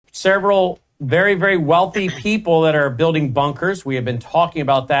several very, very wealthy people that are building bunkers. We have been talking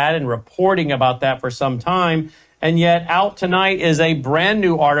about that and reporting about that for some time. And yet out tonight is a brand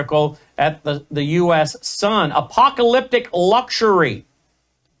new article at the U.S. Sun. Apocalyptic Luxury.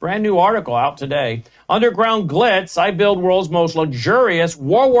 Brand new article out today. Underground glitz. I build world's most luxurious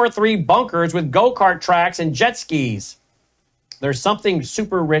World War III bunkers with go-kart tracks and jet skis. There's something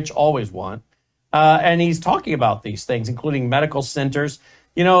super rich always want. And he's talking about these things, including medical centers.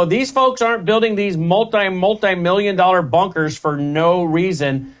 You know, these folks aren't building these multi-million-dollar bunkers for no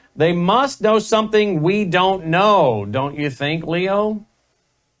reason. They must know something we don't know, don't you think, Leo?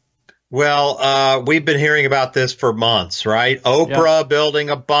 Well, we've been hearing about this for months, right? Oprah building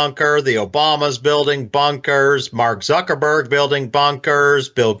a bunker, the Obamas building bunkers, Mark Zuckerberg building bunkers,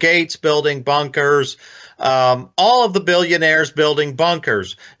 Bill Gates building bunkers, all of the billionaires building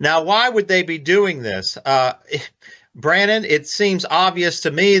bunkers. Now, why would they be doing this? Brandon, it seems obvious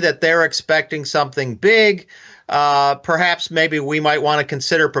to me that they're expecting something big. Perhaps maybe we might want to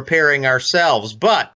consider preparing ourselves. But